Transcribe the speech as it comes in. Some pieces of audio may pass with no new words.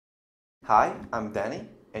Hi, I'm Danny,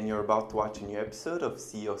 and you're about to watch a new episode of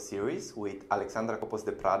CEO Series with Alexandra Copos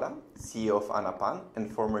de Prada, CEO of Ana Pan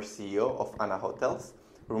and former CEO of Ana Hotels,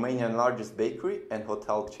 Romania's largest bakery and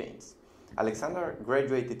hotel chains. Alexandra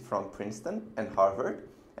graduated from Princeton and Harvard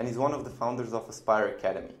and is one of the founders of Aspire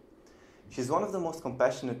Academy. She's one of the most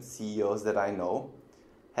compassionate CEOs that I know,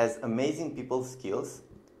 has amazing people skills,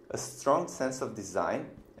 a strong sense of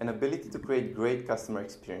design, and ability to create great customer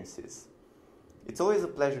experiences. It's always a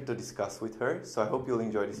pleasure to discuss with her, so I hope you'll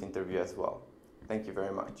enjoy this interview as well. Thank you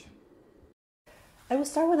very much. I would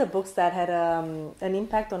start with the books that had an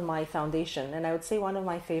impact on my foundation, and I would say one of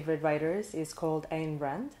my favorite writers is called Ayn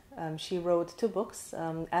Rand. She wrote two books,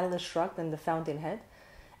 Atlas Shrugged and The Fountainhead,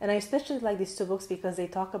 and I especially like these two books because they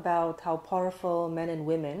talk about how powerful men and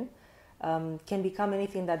women can become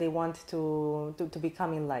anything that they want to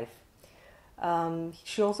become in life.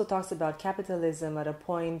 She also talks about capitalism at a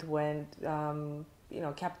point when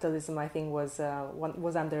capitalism, I think, was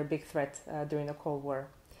under a big threat during the Cold War.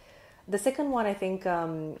 The second one, I think,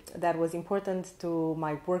 that was important to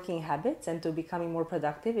my working habits and to becoming more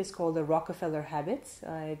productive is called The Rockefeller Habits.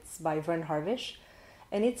 It's by Vern Harvish,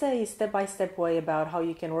 and it's a step-by-step way about how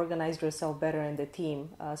you can organize yourself better in the team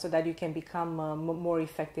so that you can become more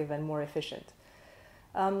effective and more efficient.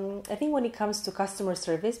 I think when it comes to customer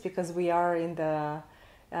service, because we are in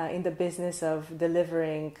the business of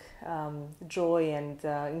delivering joy and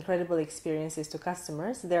incredible experiences to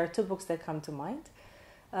customers, there are two books that come to mind.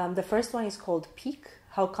 The first one is called Peak: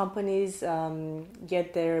 How Companies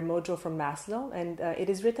Get Their Mojo from Maslow, and it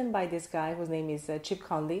is written by this guy whose name is Chip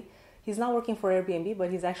Conley. He's not working for Airbnb, but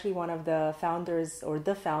he's actually one of the founders or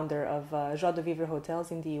the founder of Joie de Vivre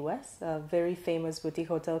Hotels in the US, a very famous boutique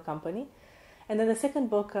hotel company. And then the second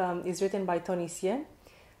book is written by Tony Hsieh,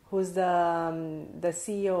 who's the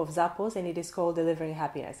CEO of Zappos, and it is called Delivering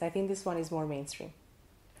Happiness. I think this one is more mainstream.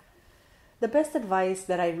 The best advice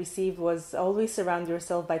that I received was always surround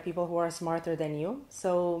yourself by people who are smarter than you.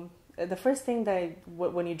 So the first thing that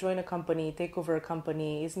when you join a company, take over a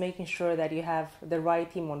company, is making sure that you have the right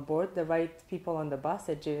team on board, the right people on the bus,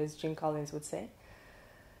 as Jim Collins would say.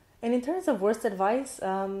 And in terms of worst advice,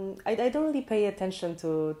 I don't really pay attention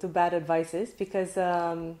to bad advices because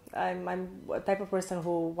I'm a type of person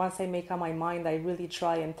who, once I make up my mind, I really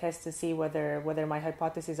try and test to see whether my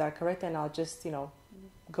hypotheses are correct, and I'll just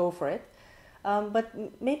go for it.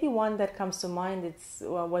 But maybe one that comes to mind, it's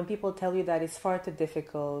when people tell you that it's far too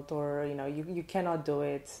difficult, or you cannot do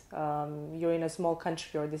it. You're in a small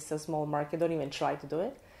country, or this is a small market. Don't even try to do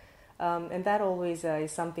it. And that always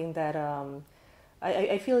is something that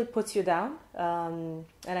I feel it puts you down, and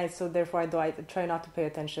therefore I try not to pay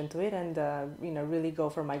attention to it, and really go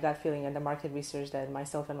for my gut feeling and the market research that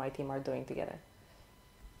myself and my team are doing together.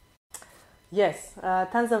 Yes,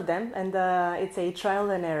 tons of them, and it's a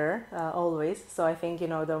trial and error always. So I think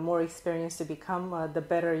the more experienced you become, the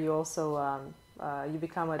better you also you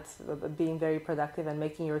become at being very productive and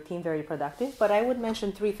making your team very productive. But I would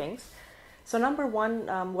mention three things. So number one,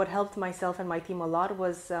 what helped myself and my team a lot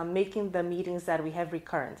was making the meetings that we have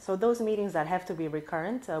recurrent. So those meetings that have to be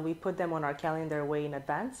recurrent, we put them on our calendar way in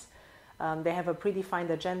advance. They have a predefined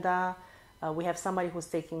agenda. We have somebody who's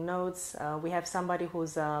taking notes. We have somebody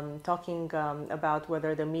who's talking about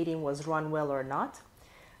whether the meeting was run well or not.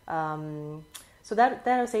 So that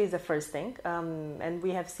I would say is the first thing. And we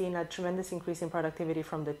have seen a tremendous increase in productivity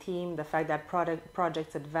from the team, the fact that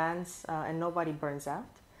projects advance and nobody burns out.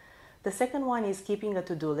 The second one is keeping a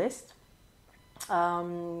to-do list.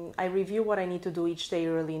 I review what I need to do each day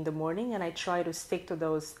early in the morning, and I try to stick to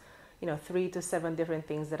those, 3 to 7 different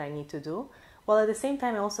things that I need to do. While at the same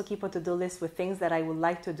time, I also keep a to-do list with things that I would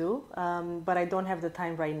like to do, but I don't have the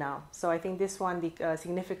time right now. So I think this one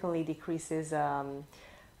significantly decreases,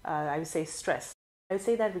 I would say, stress. I would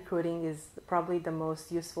say that recruiting is probably the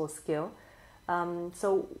most useful skill.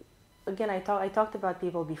 So again, I talked about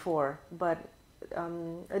people before, but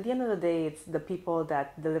at the end of the day, it's the people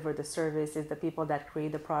that deliver the service, it's the people that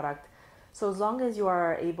create the product. So as long as you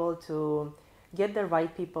are able to get the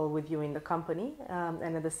right people with you in the company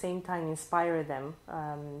and at the same time inspire them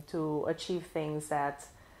to achieve things that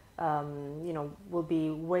will be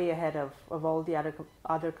way ahead of all the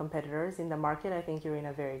other competitors in the market, I think you're in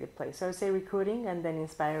a very good place. So I would say recruiting and then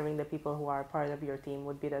inspiring the people who are part of your team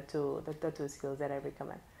would be the two skills that I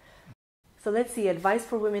recommend. So let's see, advice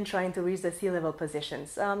for women trying to reach the C-level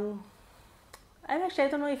positions. I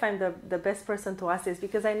don't know if I'm the best person to ask this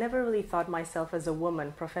because I never really thought myself as a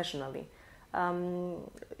woman professionally.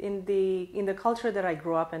 In the culture that I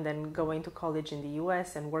grew up and then going to college in the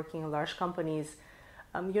US and working in large companies,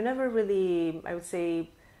 you never really, I would say,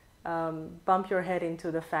 bump your head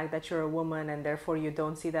into the fact that you're a woman and therefore you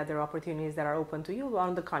don't see that there are opportunities that are open to you.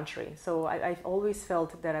 On the contrary. So I've always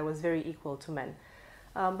felt that I was very equal to men.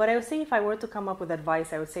 But I would say if I were to come up with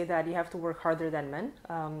advice, I would say that you have to work harder than men,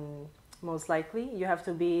 most likely. You have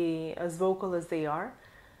to be as vocal as they are.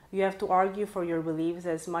 You have to argue for your beliefs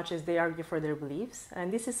as much as they argue for their beliefs.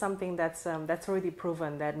 And this is something that's already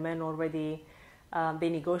proven, that men already, they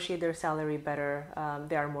negotiate their salary better.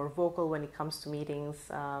 They are more vocal when it comes to meetings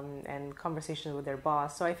and conversations with their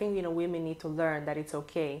boss. So I think, women need to learn that it's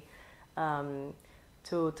okay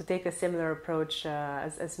to take a similar approach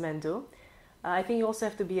as men do. I think you also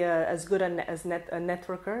have to be as good a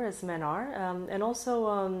networker as men are, and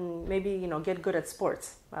also maybe get good at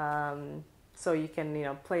sports, so you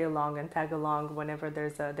can play along and tag along whenever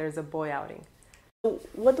there's a boy outing. So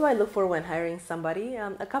what do I look for when hiring somebody?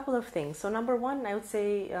 A couple of things. So number one, I would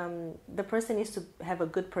say the person needs to have a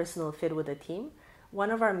good personal fit with the team.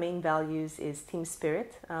 One of our main values is team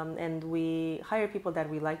spirit, and we hire people that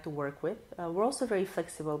we like to work with. We're also very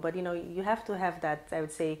flexible, but you have to have that, I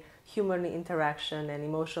would say, human interaction and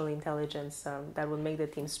emotional intelligence that will make the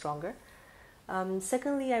team stronger.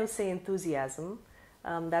 Secondly, I would say enthusiasm.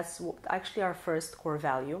 That's actually our first core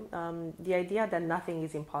value. The idea that nothing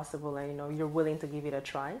is impossible and you're willing to give it a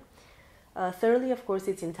try. Thirdly, of course,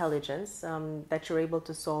 it's intelligence, that you're able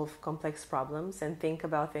to solve complex problems and think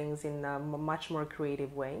about things in a much more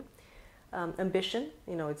creative way. Ambition,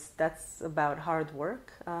 that's about hard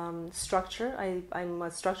work. Structure, I'm a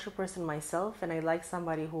structure person myself, and I like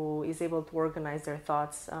somebody who is able to organize their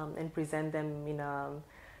thoughts and present them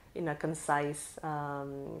in a concise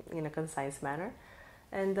manner.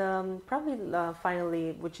 And probably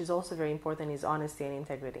finally, which is also very important, is honesty and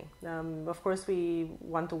integrity. Of course, we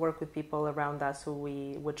want to work with people around us who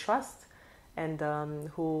we would trust and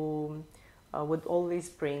who would always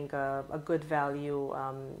bring a good value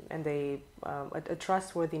and a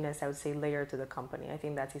trustworthiness, I would say, layer to the company. I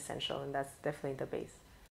think that's essential, and that's definitely the base.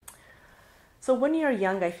 So when you're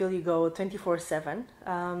young, I feel you go 24/7.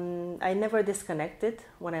 I never disconnected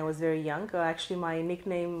when I was very young. Actually, my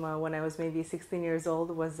nickname when I was maybe 16 years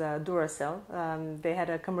old was Duracell. They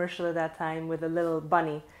had a commercial at that time with a little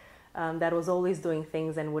bunny that was always doing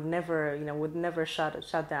things and would never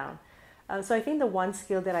shut down. So I think the one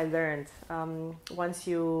skill that I learned once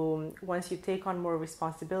you take on more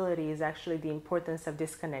responsibility is actually the importance of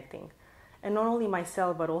disconnecting, and not only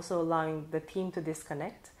myself but also allowing the team to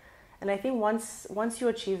disconnect. And I think once you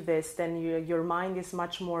achieve this, then your mind is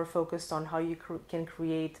much more focused on how you can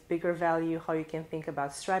create bigger value, how you can think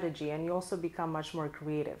about strategy, and you also become much more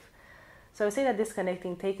creative. So I would say that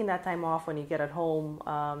disconnecting, taking that time off when you get at home,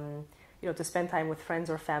 to spend time with friends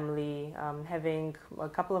or family, having a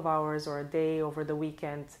couple of hours or a day over the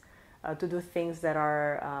weekend to do things that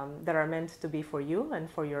are meant to be for you and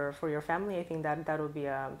for your family. I think that would be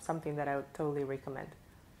something that I would totally recommend.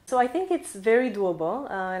 So I think it's very doable,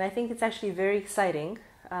 and I think it's actually very exciting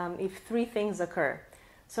if three things occur.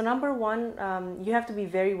 So number one, you have to be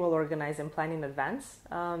very well organized and plan in advance.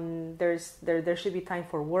 There should be time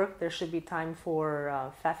for work. There should be time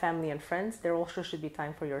for family and friends. There also should be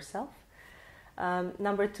time for yourself.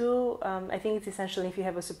 Number two, I think it's essential if you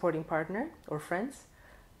have a supporting partner or friends,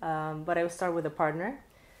 but I will start with a partner.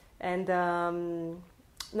 And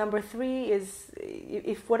number three is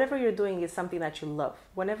if whatever you're doing is something that you love.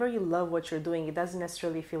 Whenever you love what you're doing, it doesn't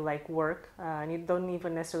necessarily feel like work, and you don't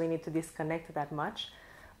even necessarily need to disconnect that much,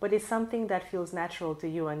 but it's something that feels natural to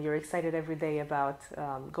you and you're excited every day about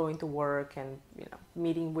going to work and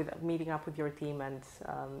meeting up with your team and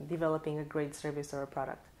developing a great service or a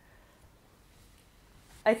product.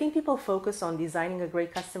 I think people focus on designing a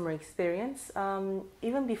great customer experience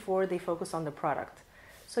even before they focus on the product.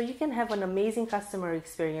 So you can have an amazing customer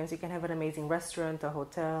experience, you can have an amazing restaurant, a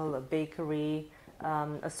hotel, a bakery,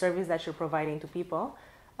 a service that you're providing to people,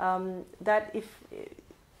 that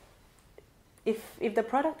if the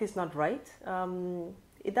product is not right,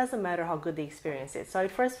 it doesn't matter how good the experience is. So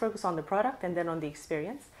I'd first focus on the product and then on the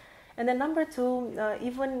experience. And then number two,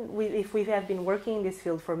 if we have been working in this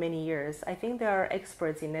field for many years, I think there are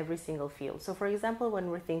experts in every single field. So for example, when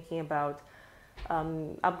we're thinking about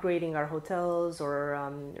upgrading our hotels or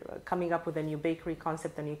coming up with a new bakery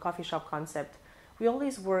concept, a new coffee shop concept, we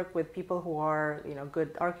always work with people who are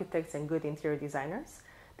good architects and good interior designers.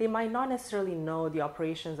 They might not necessarily know the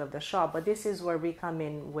operations of the shop, but this is where we come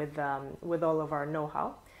in with all of our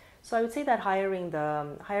know-how. So I would say that hiring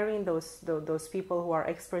those people who are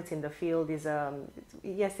experts in the field is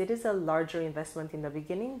yes, it is a larger investment in the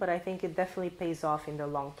beginning, but I think it definitely pays off in the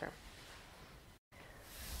long term.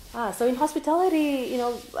 So in hospitality,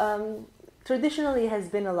 traditionally has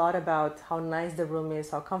been a lot about how nice the room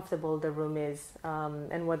is, how comfortable the room is,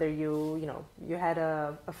 and whether you had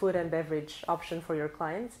a food and beverage option for your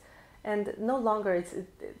clients. And no longer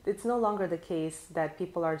it's no longer the case that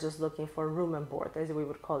people are just looking for room and board, as we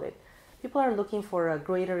would call it. People are looking for a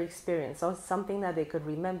greater experience, so something that they could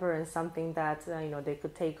remember and something that they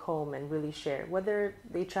could take home and really share, whether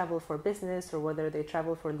they travel for business or whether they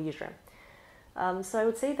travel for leisure. So I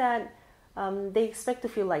would say that they expect to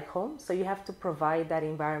feel like home, so you have to provide that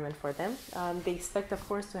environment for them. They expect, of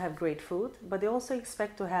course, to have great food, but they also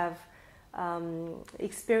expect to have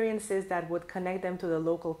experiences that would connect them to the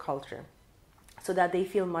local culture, so that they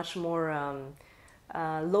feel much more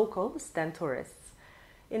locals than tourists.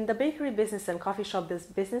 In the bakery business and coffee shop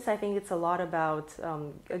business, I think it's a lot about,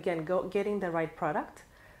 getting the right product.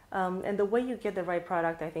 And the way you get the right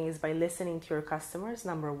product, I think, is by listening to your customers,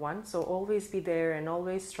 number one. So always be there and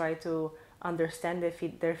always try to understand their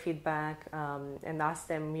feedback, and ask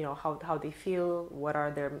them, how they feel, what are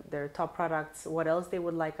their top products, what else they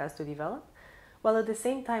would like us to develop. While at the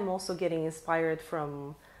same time also getting inspired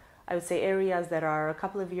from, I would say, areas that are a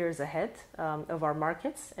couple of years ahead of our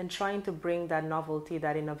markets, and trying to bring that novelty,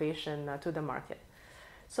 that innovation to the market.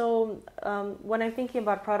 So when I'm thinking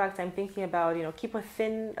about products, I'm thinking about keep a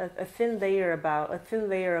thin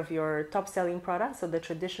layer of your top selling products, so the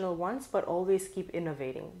traditional ones, but always keep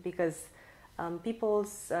innovating, because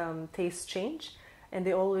people's tastes change and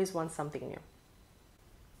they always want something new.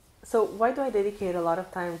 So why do I dedicate a lot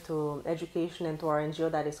of time to education and to our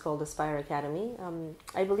NGO that is called Aspire Academy?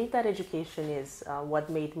 I believe that education is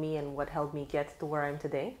what made me and what helped me get to where I am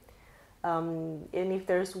today. And if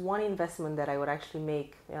there's one investment that I would actually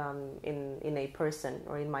make in a person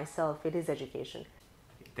or in myself, it is education.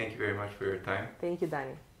 Thank you very much for your time. Thank you,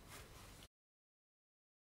 Danny.